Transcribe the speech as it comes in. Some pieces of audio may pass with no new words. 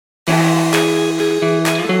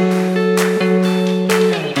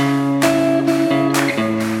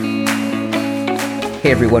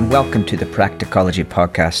Hey everyone, welcome to the Practicology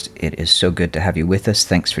Podcast. It is so good to have you with us.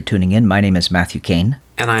 Thanks for tuning in. My name is Matthew Kane.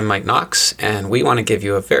 And I'm Mike Knox, and we want to give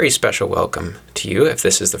you a very special welcome to you if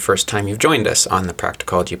this is the first time you've joined us on the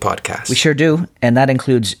Practicology Podcast. We sure do, and that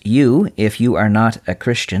includes you if you are not a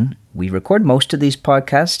Christian. We record most of these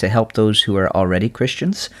podcasts to help those who are already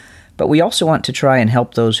Christians, but we also want to try and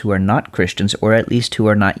help those who are not Christians, or at least who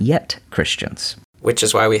are not yet Christians. Which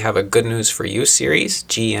is why we have a Good News for You series,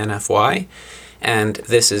 GNFY, and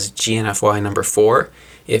this is GNFY number 4.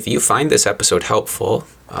 If you find this episode helpful,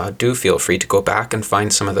 do feel free to go back and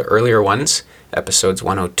find some of the earlier ones, episodes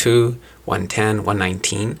 102, 110,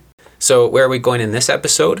 119. So where are we going in this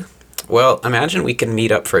episode? Well, imagine we can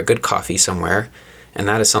meet up for a good coffee somewhere, and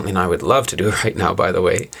that is something I would love to do right now, by the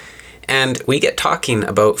way. And we get talking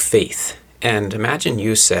about faith, and imagine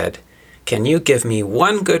you said, "Can you give me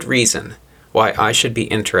one good reason why I should be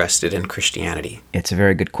interested in Christianity?" It's a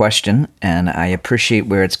very good question, and I appreciate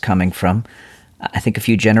where it's coming from. I think a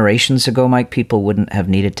few generations ago, Mike, people wouldn't have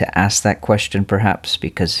needed to ask that question, perhaps,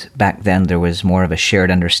 because back then there was more of a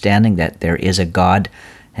shared understanding that there is a God,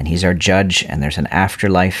 and He's our judge, and there's an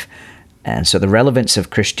afterlife. And so the relevance of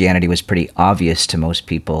Christianity was pretty obvious to most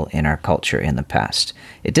people in our culture in the past.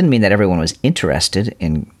 It didn't mean that everyone was interested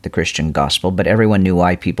in the Christian gospel, but everyone knew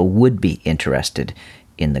why people would be interested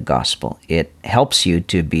in the gospel. It helps you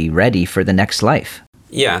to be ready for the next life.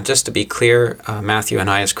 Yeah, just to be clear, Matthew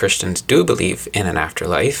and I as Christians do believe in an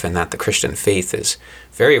afterlife and that the Christian faith is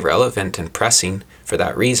very relevant and pressing for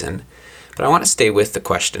that reason. But I want to stay with the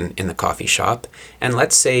question in the coffee shop, and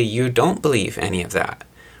let's say you don't believe any of that.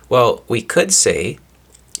 Well, we could say,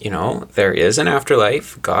 there is an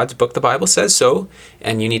afterlife, God's book, the Bible says so,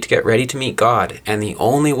 and you need to get ready to meet God. And the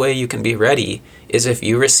only way you can be ready is if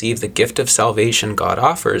you receive the gift of salvation God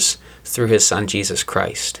offers through His Son, Jesus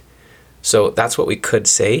Christ. So that's what we could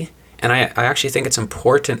say. And I actually think it's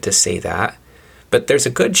important to say that. But there's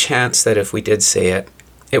a good chance that if we did say it,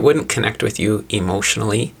 it wouldn't connect with you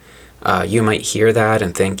emotionally. You might hear that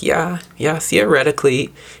and think, yeah,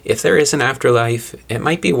 theoretically, if there is an afterlife, it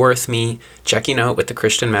might be worth me checking out what the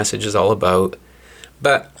Christian message is all about.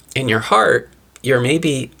 But in your heart, you're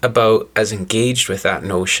maybe about as engaged with that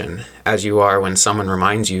notion as you are when someone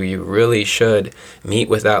reminds you you really should meet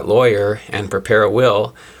with that lawyer and prepare a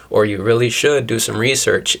will, or you really should do some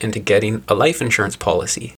research into getting a life insurance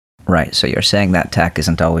policy. Right, so you're saying that tack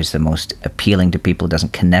isn't always the most appealing to people, it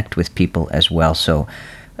doesn't connect with people as well. So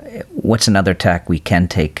what's another tack we can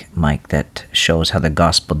take, Mike, that shows how the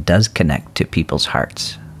gospel does connect to people's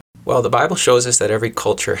hearts? Well, the Bible shows us that every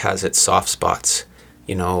culture has its soft spots.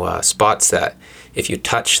 Spots that if you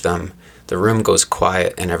touch them, the room goes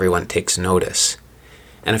quiet and everyone takes notice.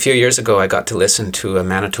 And a few years ago, I got to listen to a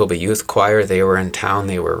Manitoba youth choir. They were in town.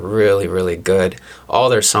 They were really, really good. All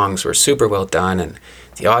their songs were super well done, and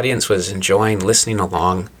the audience was enjoying listening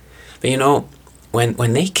along. But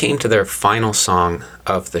when they came to their final song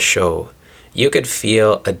of the show, you could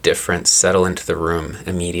feel a difference settle into the room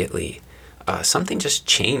immediately. Something just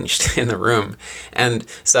changed in the room, and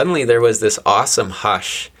suddenly there was this awesome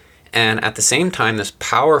hush, and at the same time this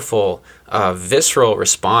powerful visceral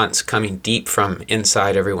response coming deep from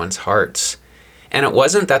inside everyone's hearts. And it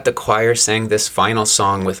wasn't that the choir sang this final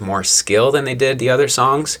song with more skill than they did the other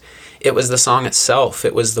songs. It was the song itself.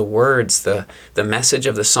 It was the words, the message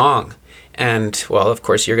of the song. And, well, of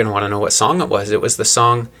course, you're going to want to know what song it was. It was the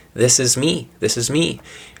song, "This Is Me, This Is Me."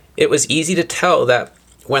 It was easy to tell that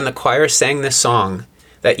when the choir sang this song,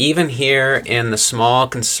 that even here in the small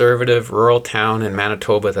conservative rural town in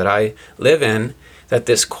Manitoba that I live in, that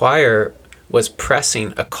this choir was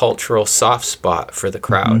pressing a cultural soft spot for the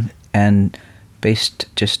crowd. Mm-hmm. And based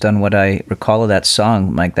just on what I recall of that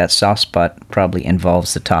song, Mike, that soft spot probably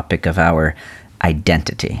involves the topic of our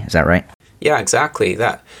identity. Is that right? Yeah, exactly.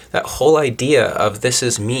 That whole idea of this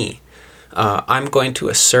is me. I'm going to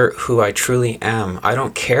assert who I truly am. I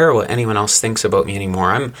don't care what anyone else thinks about me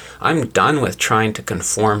anymore. I'm done with trying to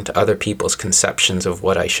conform to other people's conceptions of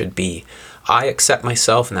what I should be. I accept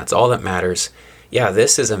myself, and that's all that matters. Yeah,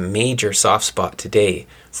 this is a major soft spot today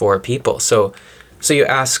for people. So you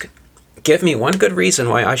ask, give me one good reason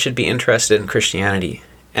why I should be interested in Christianity.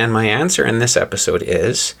 And my answer in this episode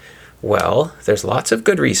is, well, there's lots of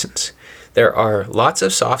good reasons. There are lots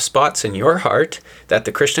of soft spots in your heart that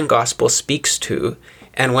the Christian gospel speaks to,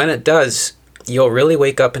 and when it does, you'll really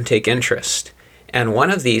wake up and take interest. And one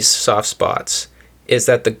of these soft spots is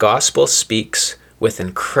that the gospel speaks with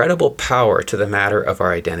incredible power to the matter of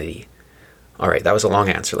our identity. All right, that was a long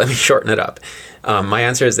answer. Let me shorten it up. My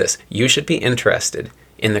answer is this. You should be interested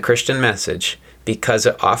in the Christian message because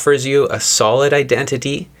it offers you a solid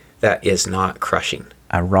identity that is not crushing.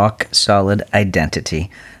 a rock-solid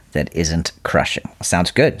identity that isn't crushing.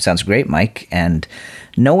 Sounds good. Sounds great, Mike. And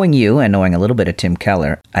knowing you and knowing a little bit of Tim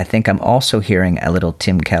Keller, I think I'm also hearing a little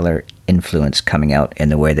Tim Keller influence coming out in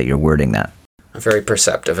the way that you're wording that. Very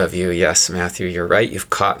perceptive of you. Yes, Matthew, you're right. You've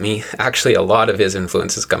caught me. Actually, a lot of his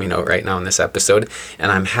influence is coming out right now in this episode, and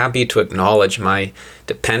I'm happy to acknowledge my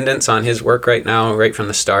dependence on his work right now, right from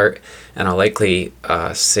the start, and I'll likely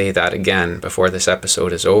say that again before this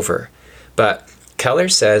episode is over. But Keller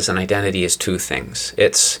says an identity is two things.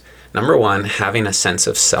 It's, number one, having a sense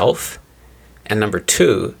of self, and number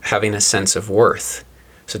two, having a sense of worth.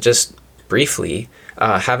 So just briefly,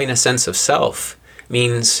 having a sense of self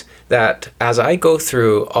means that as I go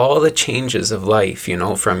through all the changes of life,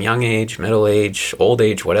 from young age, middle age, old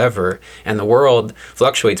age, whatever, and the world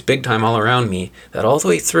fluctuates big time all around me, that all the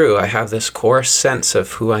way through I have this core sense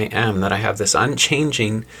of who I am, that I have this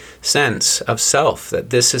unchanging sense of self, that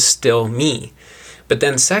this is still me. But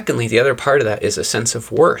then secondly, the other part of that is a sense of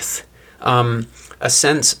worth, a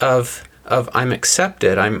sense of I'm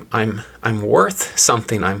accepted, I'm worth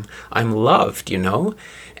something, I'm loved,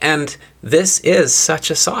 And this is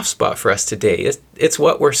such a soft spot for us today. It's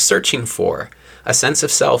what we're searching for, a sense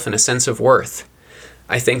of self and a sense of worth.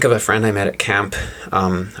 I think of a friend I met at camp,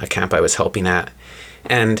 a camp I was helping at,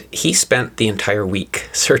 and he spent the entire week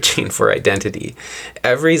searching for identity.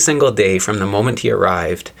 Every single day from the moment he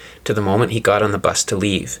arrived to the moment he got on the bus to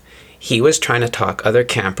leave, he was trying to talk other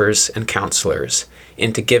campers and counselors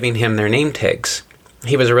into giving him their name tags.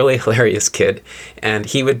 He was a really hilarious kid, and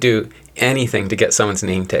he would do anything to get someone's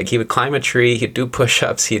name tag. He would climb a tree, he'd do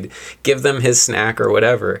push-ups, he'd give them his snack or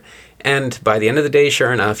whatever. And by the end of the day,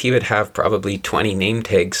 sure enough, he would have probably 20 name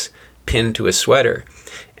tags pinned to his sweater.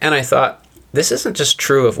 And I thought, this isn't just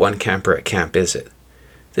true of one camper at camp, is it?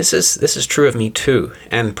 This is true of me too,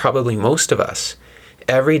 and probably most of us.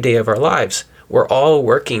 Every day of our lives, we're all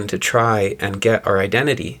working to try and get our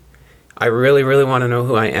identity. I really, really want to know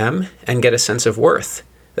who I am and get a sense of worth,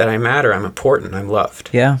 that I matter, I'm important, I'm loved.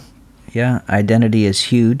 Yeah, identity is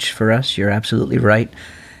huge for us. You're absolutely right.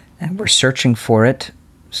 And we're searching for it.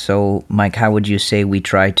 So, Mike, how would you say we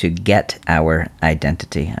try to get our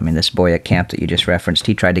identity? I mean, this boy at camp that you just referenced,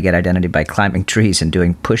 he tried to get identity by climbing trees and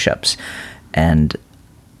doing push-ups. And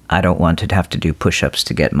I don't want to have to do push-ups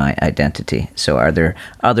to get my identity. So are there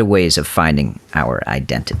other ways of finding our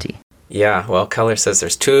identity? Yeah, well, Keller says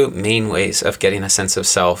there's two main ways of getting a sense of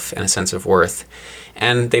self and a sense of worth.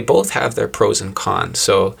 And they both have their pros and cons.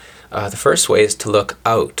 So the first way is to look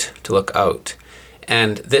out.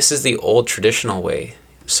 And this is the old traditional way.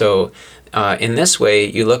 So in this way,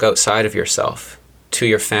 you look outside of yourself, to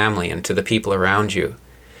your family and to the people around you.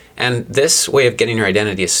 And this way of getting your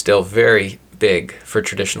identity is still very big for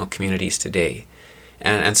traditional communities today.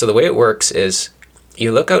 And so the way it works is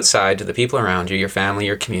you look outside to the people around you, your family,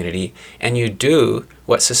 your community, and you do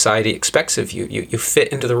what society expects of you. You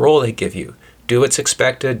fit into the role they give you. Do what's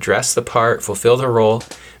expected, dress the part, fulfill the role,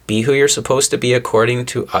 be who you're supposed to be according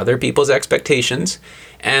to other people's expectations,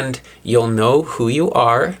 and you'll know who you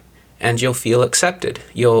are and you'll feel accepted.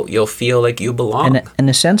 You'll feel like you belong. And in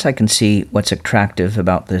a sense, I can see what's attractive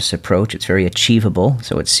about this approach. It's very achievable,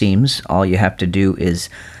 so it seems. All you have to do is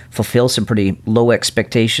fulfill some pretty low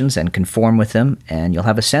expectations and conform with them, and you'll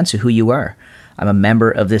have a sense of who you are. I'm a member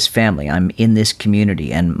of this family. I'm in this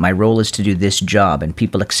community, and my role is to do this job, and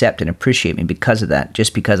people accept and appreciate me because of that,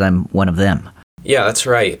 just because I'm one of them. Yeah, that's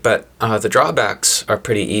right. But the drawbacks are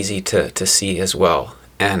pretty easy to see as well.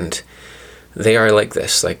 And they are like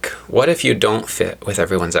this. Like, what if you don't fit with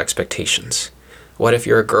everyone's expectations? What if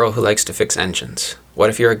you're a girl who likes to fix engines? What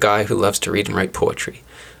if you're a guy who loves to read and write poetry?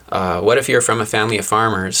 What if you're from a family of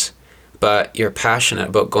farmers, but you're passionate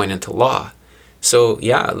about going into law? So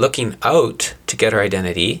yeah, looking out to get our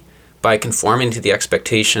identity by conforming to the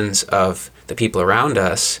expectations of the people around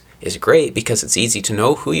us is great because it's easy to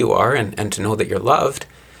know who you are and to know that you're loved,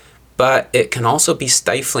 but it can also be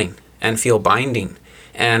stifling and feel binding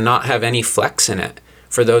and not have any flex in it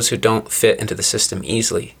for those who don't fit into the system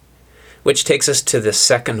easily. Which takes us to the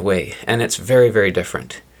second way, and it's very, very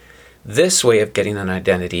different. This way of getting an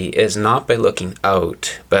identity is not by looking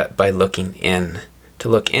out, but by looking in, to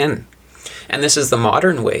look in. And this is the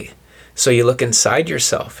modern way. So you look inside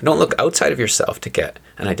yourself. Don't look outside of yourself to get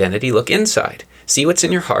an identity. Look inside. See what's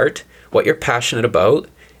in your heart, what you're passionate about,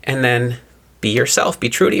 and then be yourself. Be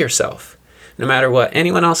true to yourself. No matter what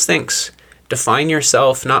anyone else thinks. Define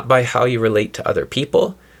yourself not by how you relate to other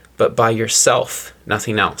people, but by yourself,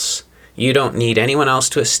 nothing else. You don't need anyone else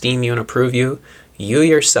to esteem you and approve you. You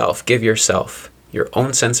yourself give yourself your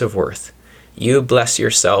own sense of worth. You bless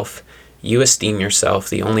yourself. You esteem yourself.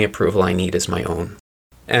 The only approval I need is my own.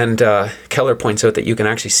 And Keller points out that you can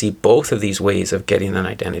actually see both of these ways of getting an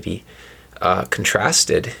identity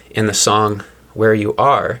contrasted in the song Where You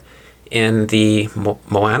Are in the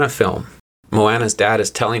Moana film. Moana's dad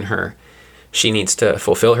is telling her she needs to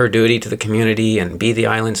fulfill her duty to the community and be the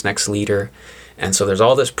island's next leader. And so there's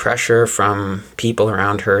all this pressure from people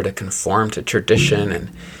around her to conform to tradition and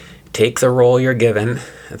take the role you're given.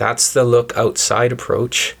 That's the look outside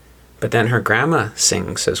approach. But then her grandma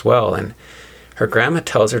sings as well, and her grandma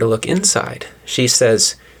tells her to look inside. She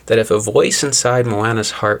says that if a voice inside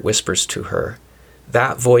Moana's heart whispers to her,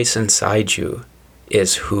 that voice inside you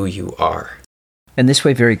is who you are. And this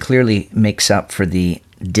way very clearly makes up for the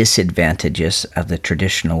disadvantages of the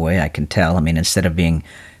traditional way, I can tell. I mean, instead of being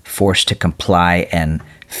forced to comply and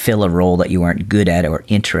fill a role that you aren't good at or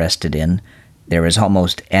interested in, there is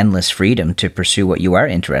almost endless freedom to pursue what you are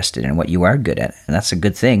interested in, what you are good at. And that's a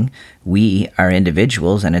good thing. We are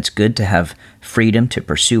individuals, and it's good to have freedom to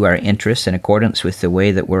pursue our interests in accordance with the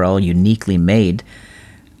way that we're all uniquely made.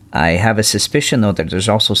 I have a suspicion, though, that there's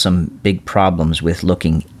also some big problems with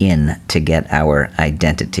looking in to get our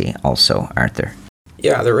identity also, aren't there?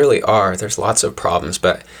 Yeah, there really are. There's lots of problems,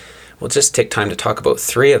 but we'll just take time to talk about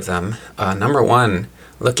three of them. Number one,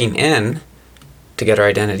 looking in to get our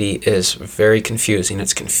identity is very confusing.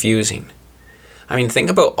 It's confusing. I mean, think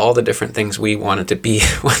about all the different things we wanted to be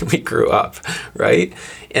when we grew up, right?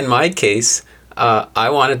 In my case, I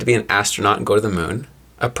wanted to be an astronaut and go to the moon,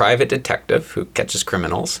 a private detective who catches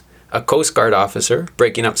criminals, a Coast Guard officer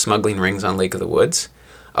breaking up smuggling rings on Lake of the Woods,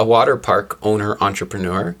 a water park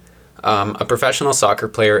owner-entrepreneur, a professional soccer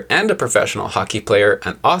player and a professional hockey player,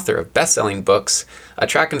 an author of best-selling books, a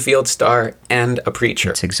track and field star, and a preacher.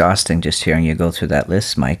 It's exhausting just hearing you go through that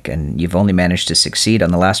list, Mike, and you've only managed to succeed on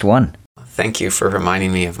the last one. Thank you for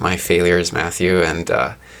reminding me of my failures, Matthew. And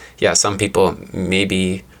yeah, some people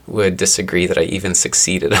maybe would disagree that I even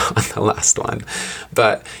succeeded on the last one.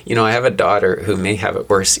 But, you know, I have a daughter who may have it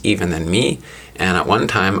worse even than me. And at one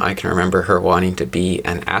time, I can remember her wanting to be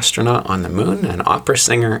an astronaut on the moon, an opera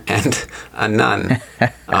singer, and a nun.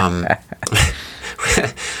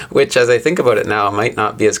 Which, as I think about it now, might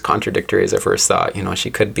not be as contradictory as I first thought. You know, she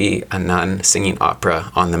could be a nun singing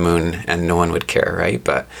opera on the moon and no one would care, right?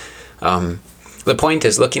 But the point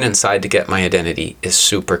is, looking inside to get my identity is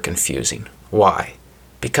super confusing. Why?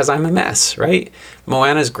 Because I'm a mess, right?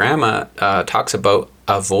 Moana's grandma talks about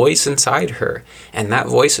a voice inside her, and that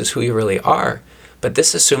voice is who you really are. But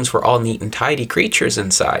this assumes we're all neat and tidy creatures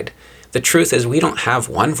inside. The truth is we don't have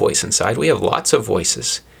one voice inside. We have lots of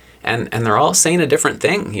voices. And they're all saying a different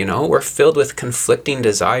thing, you know? We're filled with conflicting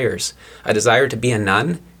desires. A desire to be a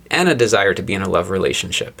nun and a desire to be in a love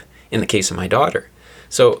relationship, in the case of my daughter.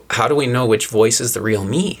 So how do we know which voice is the real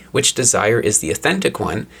me? Which desire is the authentic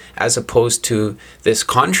one, as opposed to this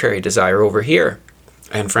contrary desire over here?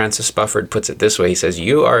 And Francis Spufford puts it this way. He says,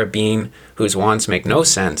 you are a being whose wants make no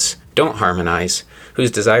sense, don't harmonize,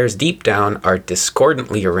 whose desires deep down are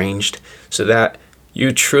discordantly arranged, so that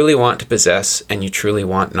you truly want to possess and you truly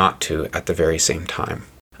want not to at the very same time.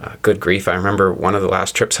 Good grief, I remember one of the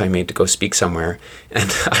last trips I made to go speak somewhere,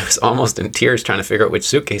 and I was almost in tears trying to figure out which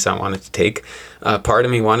suitcase I wanted to take. Part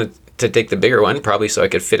of me wanted to take the bigger one, probably so I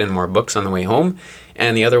could fit in more books on the way home,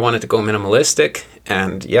 and the other wanted to go minimalistic.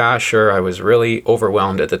 And yeah, sure, I was really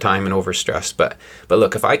overwhelmed at the time and overstressed, but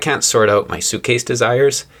look, if I can't sort out my suitcase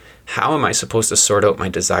desires, how am I supposed to sort out my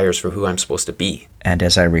desires for who I'm supposed to be? And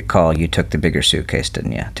as I recall, you took the bigger suitcase,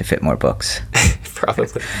 didn't you, to fit more books?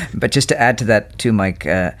 Probably. But just to add to that too, Mike,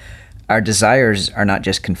 our desires are not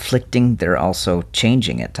just conflicting, they're also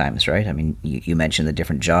changing at times, right? I mean, you mentioned the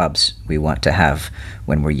different jobs we want to have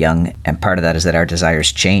when we're young, and part of that is that our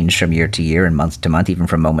desires change from year to year and month to month, even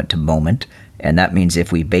from moment to moment. And that means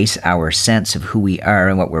if we base our sense of who we are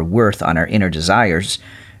and what we're worth on our inner desires,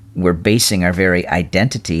 we're basing our very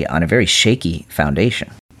identity on a very shaky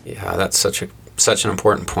foundation. Yeah, that's such an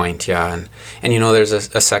important point, yeah. And you know, there's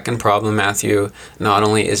a second problem, Matthew. Not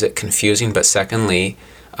only is it confusing, but secondly,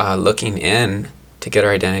 looking in to get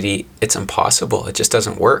our identity, it's impossible. It just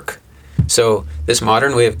doesn't work. So this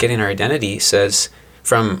modern way of getting our identity says,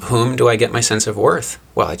 from whom do I get my sense of worth?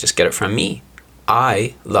 Well, I just get it from me.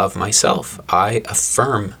 I love myself. I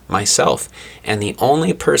affirm myself. And the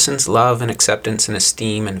only person's love and acceptance and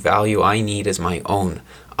esteem and value I need is my own.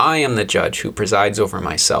 I am the judge who presides over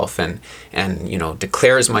myself and you know,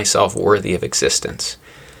 declares myself worthy of existence.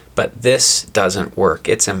 But this doesn't work.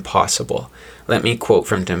 It's impossible. Let me quote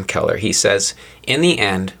from Tim Keller. He says, in the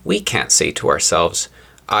end, we can't say to ourselves,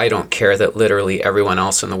 I don't care that literally everyone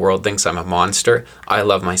else in the world thinks I'm a monster. I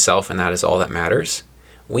love myself and that is all that matters.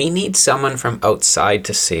 We need someone from outside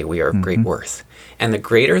to say we are of great worth. And the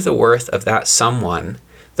greater the worth of that someone,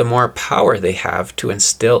 the more power they have to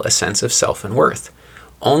instill a sense of self and worth.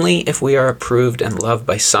 Only if we are approved and loved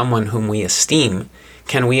by someone whom we esteem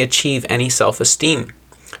can we achieve any self-esteem.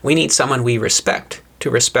 We need someone we respect to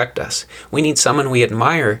respect us. We need someone we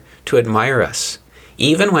admire to admire us.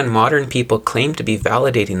 Even when modern people claim to be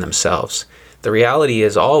validating themselves, the reality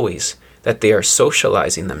is always that they are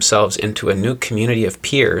socializing themselves into a new community of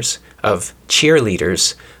peers, of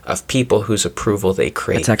cheerleaders, of people whose approval they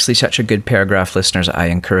crave. It's actually such a good paragraph, listeners. I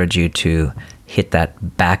encourage you to hit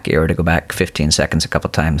that back arrow to go back 15 seconds a couple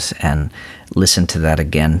times and listen to that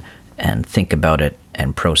again and think about it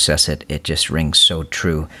and process it. It just rings so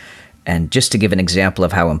true. And just to give an example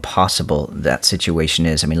of how impossible that situation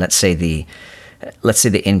is, I mean, let's say the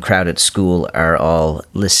in crowd at school are all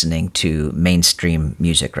listening to mainstream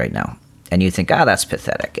music right now. And you think, that's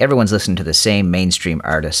pathetic. Everyone's listening to the same mainstream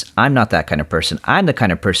artists. I'm not that kind of person. I'm the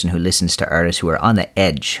kind of person who listens to artists who are on the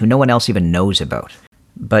edge, who no one else even knows about.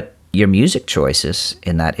 But your music choices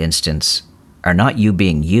in that instance are not you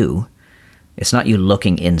being you. It's not you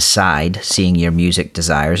looking inside, seeing your music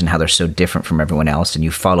desires and how they're so different from everyone else, and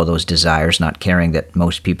you follow those desires, not caring that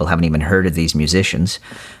most people haven't even heard of these musicians.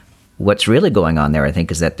 What's really going on there, I think,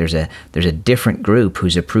 is that there's a different group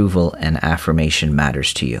whose approval and affirmation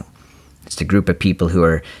matters to you. It's the group of people who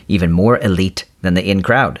are even more elite than the in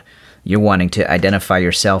crowd. You're wanting to identify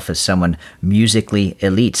yourself as someone musically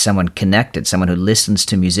elite, someone connected, someone who listens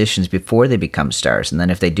to musicians before they become stars. And then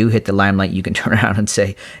if they do hit the limelight, you can turn around and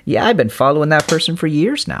say, yeah, I've been following that person for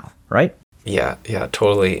years now, right? Yeah,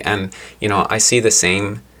 totally. And, I see the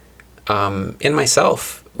same in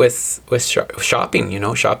myself with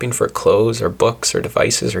shopping, shopping for clothes or books or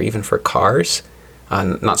devices or even for cars.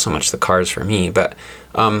 Not so much the cars for me, but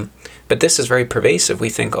this is very pervasive. We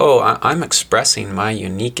think, I'm expressing my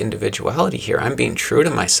unique individuality here. I'm being true to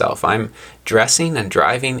myself. I'm dressing and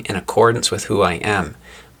driving in accordance with who I am.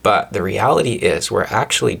 But the reality is we're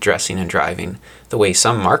actually dressing and driving the way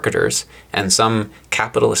some marketers and some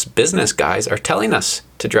capitalist business guys are telling us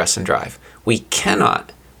to dress and drive. We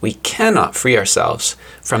cannot free ourselves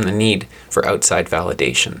from the need for outside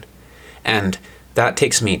validation. And that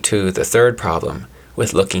takes me to the third problem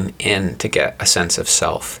with looking in to get a sense of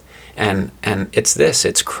self. And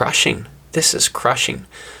it's crushing. This is crushing.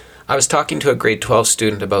 I was talking to a grade 12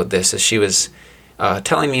 student about this as she was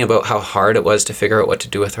telling me about how hard it was to figure out what to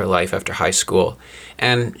do with her life after high school.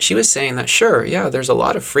 And she was saying that, sure, yeah, there's a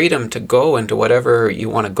lot of freedom to go into whatever you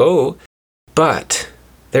want to go, but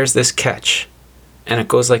there's this catch. And it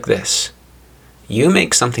goes like this. You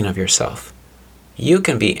make something of yourself. You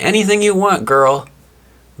can be anything you want, girl,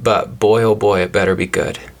 but boy, oh boy, it better be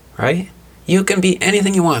good, right? You can be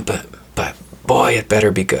anything you want, but boy, it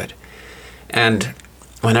better be good. And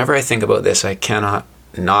whenever I think about this, I cannot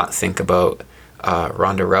not think about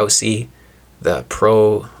Ronda Rousey, the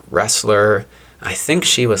pro wrestler. I think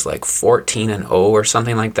she was like 14-0 or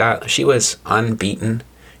something like that. She was unbeaten.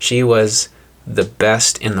 She was the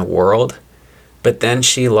best in the world. But then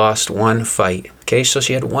she lost one fight. Okay, so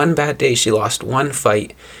she had one bad day. She lost one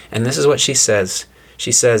fight. And this is what she says.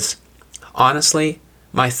 She says, honestly,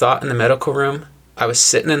 my thought in the medical room, I was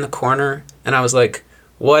sitting in the corner and I was like,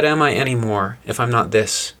 what am I anymore if I'm not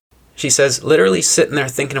this? She says, literally sitting there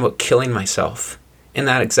thinking about killing myself. In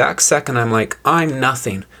that exact second, I'm like, I'm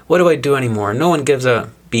nothing. What do I do anymore? No one gives a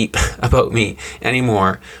beep about me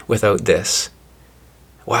anymore without this.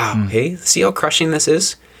 Wow, hey, see how crushing this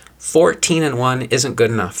is? 14-1 isn't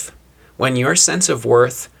good enough. When your sense of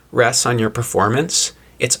worth rests on your performance,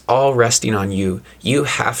 it's all resting on you. You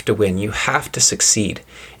have to win. You have to succeed.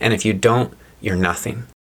 And if you don't, you're nothing.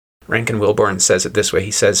 Rankin Wilborn says it this way.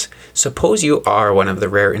 He says, suppose you are one of the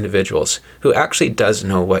rare individuals who actually does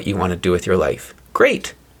know what you want to do with your life.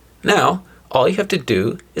 Great. Now, all you have to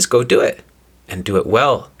do is go do it. And do it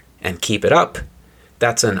well. And keep it up.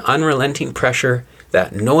 That's an unrelenting pressure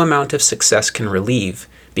that no amount of success can relieve,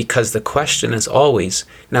 because the question is always,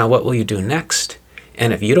 now what will you do next?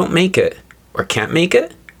 And if you don't make it, or can't make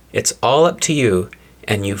it, it's all up to you,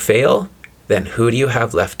 and you fail, then who do you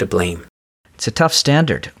have left to blame? It's a tough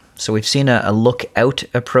standard. So we've seen a look-out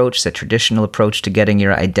approach, the traditional approach to getting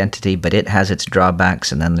your identity, but it has its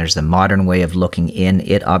drawbacks, and then there's the modern way of looking in.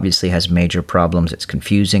 It obviously has major problems. It's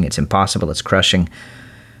confusing, it's impossible, it's crushing.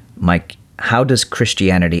 Mike, how does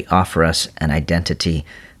Christianity offer us an identity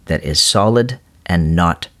that is solid and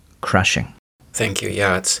not crushing? Thank you.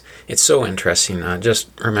 Yeah, it's so interesting. Just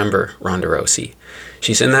remember Ronda Rousey.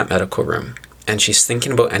 She's in that medical room, and she's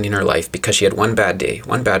thinking about ending her life because she had one bad day,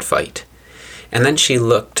 one bad fight. And then she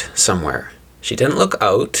looked somewhere. She didn't look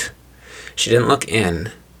out. She didn't look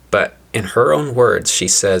in. But in her own words, she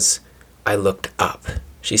says, I looked up.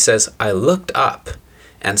 She says, I looked up,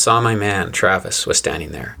 and saw my man, Travis, was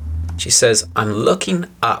standing there. She says, I'm looking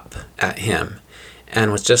up at him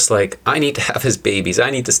and was just like, I need to have his babies. I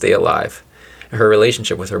need to stay alive. Her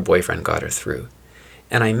relationship with her boyfriend got her through.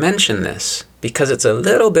 And I mention this because it's a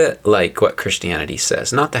little bit like what Christianity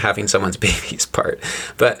says, not the having someone's babies part,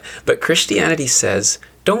 but Christianity says,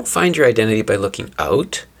 don't find your identity by looking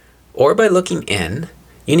out or by looking in.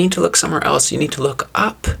 You need to look somewhere else. You need to look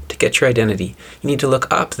up to get your identity. You need to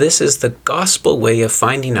look up. This is the gospel way of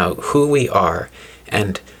finding out who we are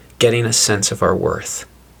and getting a sense of our worth.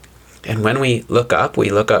 And when we look up,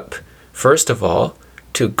 first of all,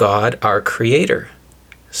 to God, our Creator.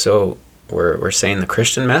 So we're saying the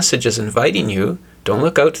Christian message is inviting you, don't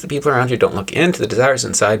look out to the people around you, don't look into the desires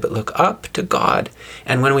inside, but look up to God.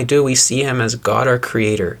 And when we do, we see Him as God, our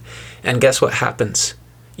Creator. And guess what happens?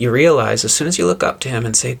 You realize, as soon as you look up to Him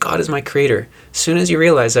and say, God is my Creator, as soon as you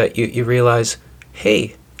realize that, you realize,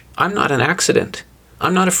 hey, I'm not an accident.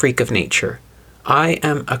 I'm not a freak of nature. I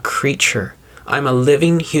am a creature. I'm a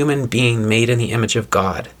living human being made in the image of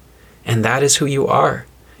God. And that is who you are.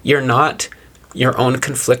 You're not your own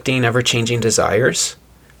conflicting, ever-changing desires.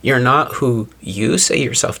 You're not who you say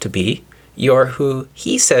yourself to be. You're who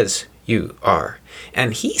He says you are.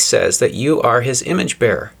 And He says that you are His image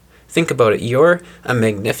bearer. Think about it. You're a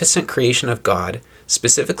magnificent creation of God,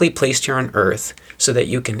 specifically placed here on earth so that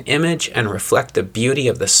you can image and reflect the beauty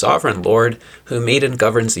of the sovereign Lord who made and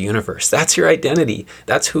governs the universe. That's your identity.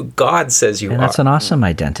 That's who God says you are. And that's an awesome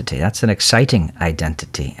identity. That's an exciting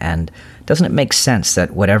identity. And doesn't it make sense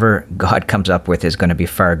that whatever God comes up with is going to be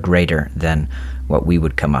far greater than what we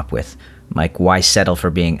would come up with? Like, why settle for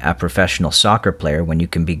being a professional soccer player when you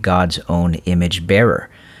can be God's own image bearer?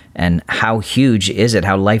 And how huge is it,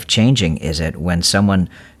 how life-changing is it when someone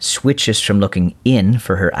switches from looking in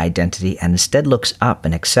for her identity and instead looks up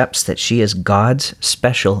and accepts that she is God's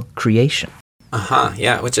special creation?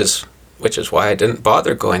 Yeah, which is why I didn't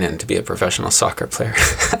bother going in to be a professional soccer player.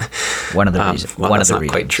 One of the reasons. Well, that's not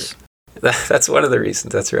quite true. That's one of the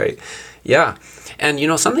reasons, that's right. Yeah,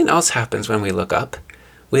 and something else happens when we look up.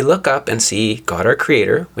 We look up and see God our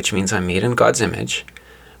Creator, which means I'm made in God's image.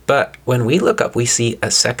 But when we look up, we see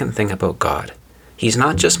a second thing about God. He's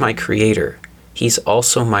not just my Creator. He's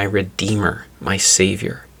also my Redeemer, my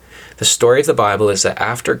Savior. The story of the Bible is that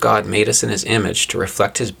after God made us in His image to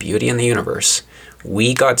reflect His beauty in the universe,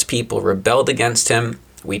 we, God's people, rebelled against Him.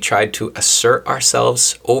 We tried to assert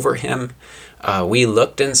ourselves over Him. We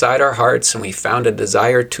looked inside our hearts and we found a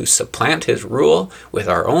desire to supplant His rule with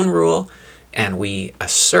our own rule. And we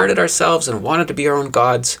asserted ourselves and wanted to be our own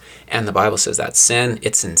gods. And the Bible says that's sin,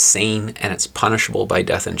 it's insane, and it's punishable by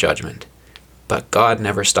death and judgment. But God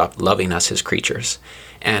never stopped loving us, His creatures.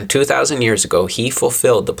 And 2,000 years ago, He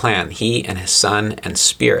fulfilled the plan He and His Son and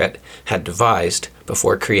Spirit had devised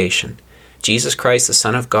before creation. Jesus Christ, the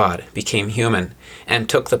Son of God, became human and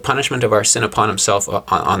took the punishment of our sin upon Himself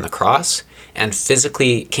on the cross and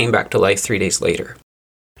physically came back to life 3 days later.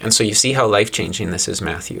 And so you see how life-changing this is,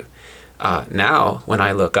 Matthew. Now, when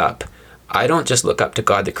I look up, I don't just look up to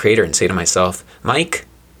God the Creator and say to myself, Mike,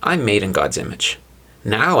 I'm made in God's image.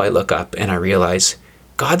 Now I look up and I realize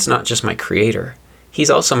God's not just my Creator.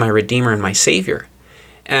 He's also my Redeemer and my Savior.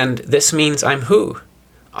 And this means I'm who?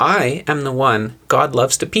 I am the one God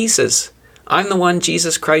loves to pieces. I'm the one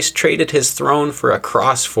Jesus Christ traded His throne for a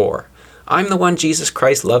cross for. I'm the one Jesus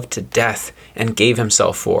Christ loved to death and gave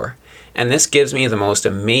Himself for. And this gives me the most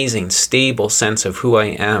amazing, stable sense of who I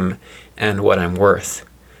am and what I'm worth.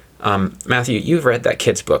 Matthew, you've read that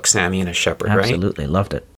kid's book, Sammy and His Shepherd, right? Absolutely,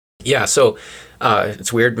 loved it. Yeah, so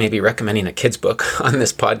it's weird maybe recommending a kid's book on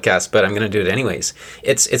this podcast, but I'm going to do it anyways.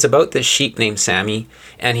 It's about this sheep named Sammy,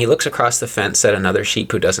 and he looks across the fence at another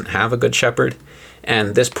sheep who doesn't have a good shepherd,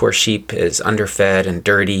 and this poor sheep is underfed and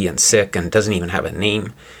dirty and sick and doesn't even have a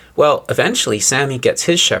name. Well, eventually Sammy gets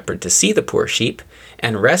his shepherd to see the poor sheep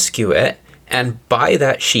and rescue it and buy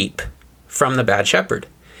that sheep from the bad shepherd.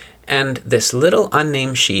 And this little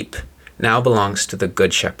unnamed sheep now belongs to the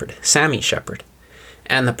good shepherd, Sammy Shepherd.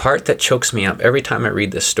 And the part that chokes me up every time I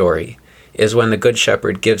read this story is when the good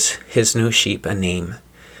shepherd gives his new sheep a name.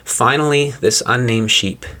 Finally, this unnamed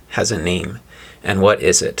sheep has a name. And what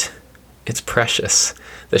is it? It's Precious.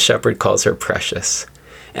 The shepherd calls her Precious.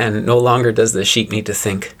 And no longer does the sheep need to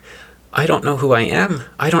think, I don't know who I am.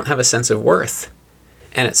 I don't have a sense of worth.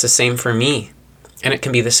 And it's the same for me. And it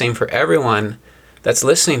can be the same for everyone that's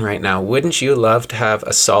listening right now. Wouldn't you love to have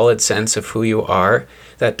a solid sense of who you are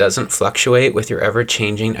that doesn't fluctuate with your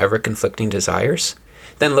ever-changing, ever-conflicting desires?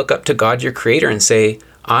 Then look up to God, your Creator, and say,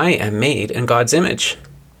 I am made in God's image.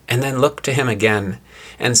 And then look to Him again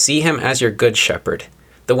and see Him as your good shepherd,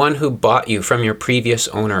 the one who bought you from your previous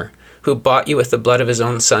owner, who bought you with the blood of his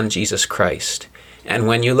own Son, Jesus Christ. And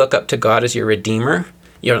when you look up to God as your Redeemer,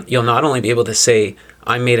 you'll not only be able to say,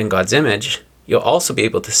 I'm made in God's image, you'll also be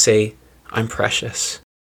able to say, I'm precious.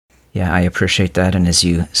 Yeah, I appreciate that. And as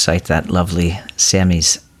you cite that lovely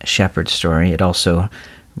Sammy's shepherd story, it also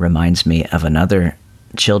reminds me of another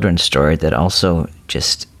children's story that also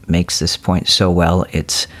just makes this point so well.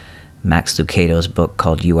 It's Max Lucado's book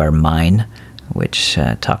called You Are Mine, which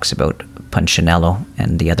talks about Punchinello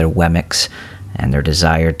and the other Wemmicks and their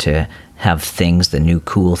desire to have things, the new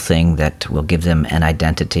cool thing that will give them an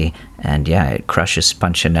identity. And yeah, it crushes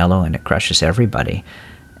Punchinello and it crushes everybody.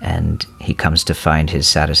 And he comes to find his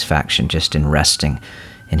satisfaction just in resting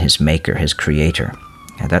in his maker, his creator.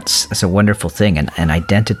 And that's a wonderful thing, an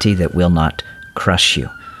identity that will not crush you.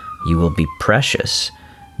 You will be precious,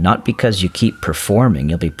 not because you keep performing.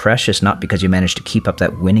 You'll be precious not because you manage to keep up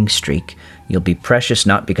that winning streak. You'll be precious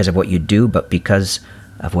not because of what you do, but because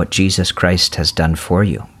of what Jesus Christ has done for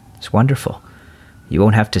you. It's wonderful. You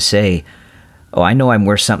won't have to say, oh, I know I'm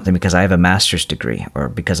worth something because I have a master's degree, or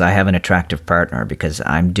because I have an attractive partner, or because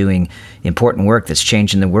I'm doing important work that's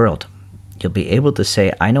changing the world. You'll be able to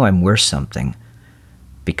say, I know I'm worth something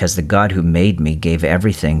because the God who made me gave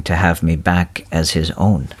everything to have me back as his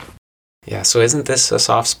own. Yeah, so isn't this a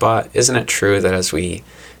soft spot? Isn't it true that as we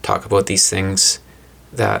talk about these things,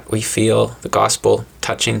 that we feel the gospel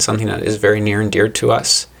touching something that is very near and dear to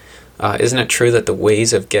us? Isn't it true that the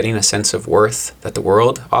ways of getting a sense of worth that the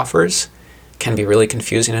world offers can be really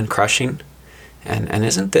confusing and crushing? And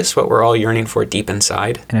isn't this what we're all yearning for deep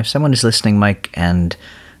inside? And if someone is listening, Mike, and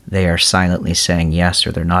they are silently saying yes,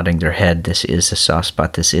 or they're nodding their head, this is a soft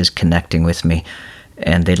spot, this is connecting with me,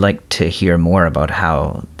 and they'd like to hear more about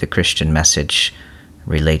how the Christian message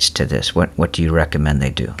relates to this, what do you recommend they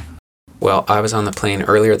do? Well, I was on the plane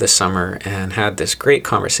earlier this summer and had this great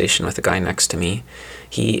conversation with a guy next to me.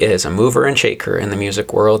 He is a mover and shaker in the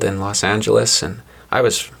music world in Los Angeles, and I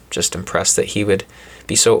was just impressed that he would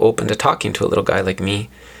be so open to talking to a little guy like me.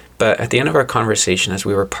 But at the end of our conversation, as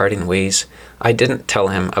we were parting ways, I didn't tell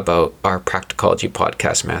him about our Practicology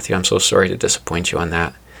podcast, Matthew. I'm so sorry to disappoint you on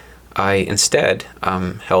that. I instead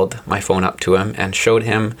held my phone up to him and showed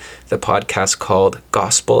him the podcast called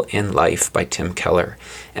Gospel in Life by Tim Keller.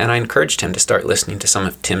 And I encouraged him to start listening to some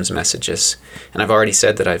of Tim's messages. And I've already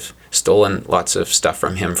said that I've stolen lots of stuff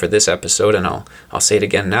from him for this episode, and I'll say it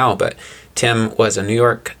again now. But Tim was a New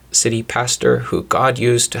York City pastor who God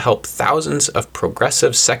used to help thousands of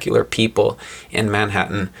progressive secular people in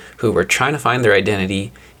Manhattan who were trying to find their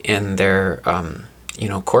identity in their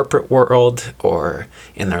corporate world, or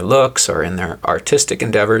in their looks, or in their artistic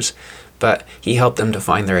endeavors. But he helped them to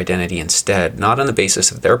find their identity instead, not on the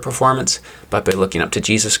basis of their performance, but by looking up to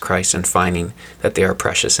Jesus Christ and finding that they are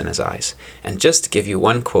precious in his eyes. And just to give you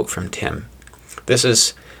one quote from Tim, this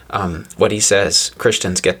is what he says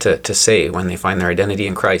Christians get to say when they find their identity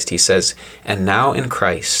in Christ. He says, "And now in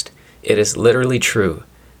Christ, it is literally true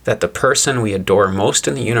that the person we adore most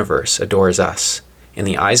in the universe adores us. In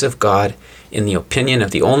the eyes of God, in the opinion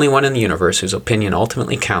of the only one in the universe whose opinion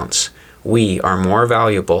ultimately counts, we are more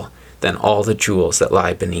valuable than all the jewels that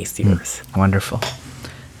lie beneath the earth." Wonderful.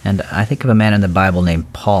 And I think of a man in the Bible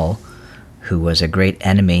named Paul, who was a great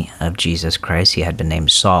enemy of Jesus Christ. He had been named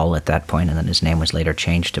Saul at that point, and then his name was later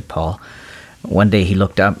changed to Paul. One day he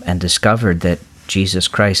looked up and discovered that Jesus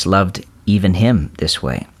Christ loved even him this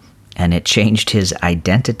way. And it changed his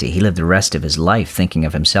identity. He lived the rest of his life thinking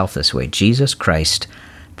of himself this way. Jesus Christ,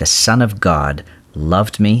 the Son of God,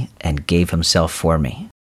 loved me and gave himself for me.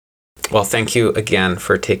 Well, thank you again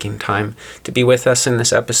for taking time to be with us in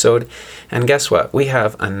this episode. And guess what? We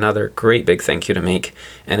have another great big thank you to make,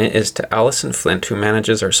 and it is to Allison Flint, who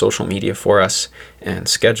manages our social media for us and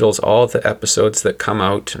schedules all of the episodes that come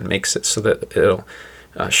out and makes it so that it'll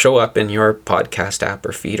show up in your podcast app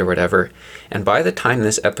or feed or whatever. And by the time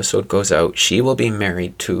this episode goes out, she will be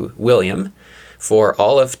married to William for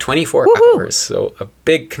all of 24 hours. So a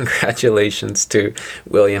big congratulations to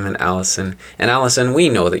William and Allison. And Allison, we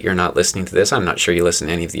know that you're not listening to this. I'm not sure you listen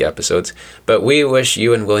to any of the episodes, but we wish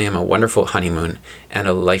you and William a wonderful honeymoon and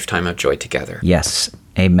a lifetime of joy together. Yes.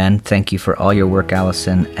 Amen. Thank you for all your work,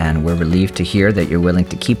 Allison. And we're relieved to hear that you're willing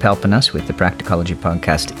to keep helping us with the Practicology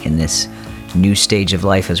podcast in this new stage of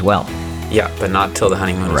life as well. Yeah, but not till the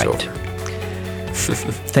honeymoon is over.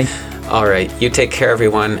 All right, you take care,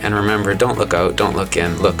 everyone, and remember, don't look out, don't look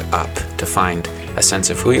in, look up to find a sense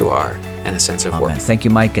of who you are and a sense of worth. Thank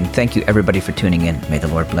you, Mike, and thank you, everybody, for tuning in. May the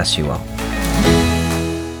Lord bless you all.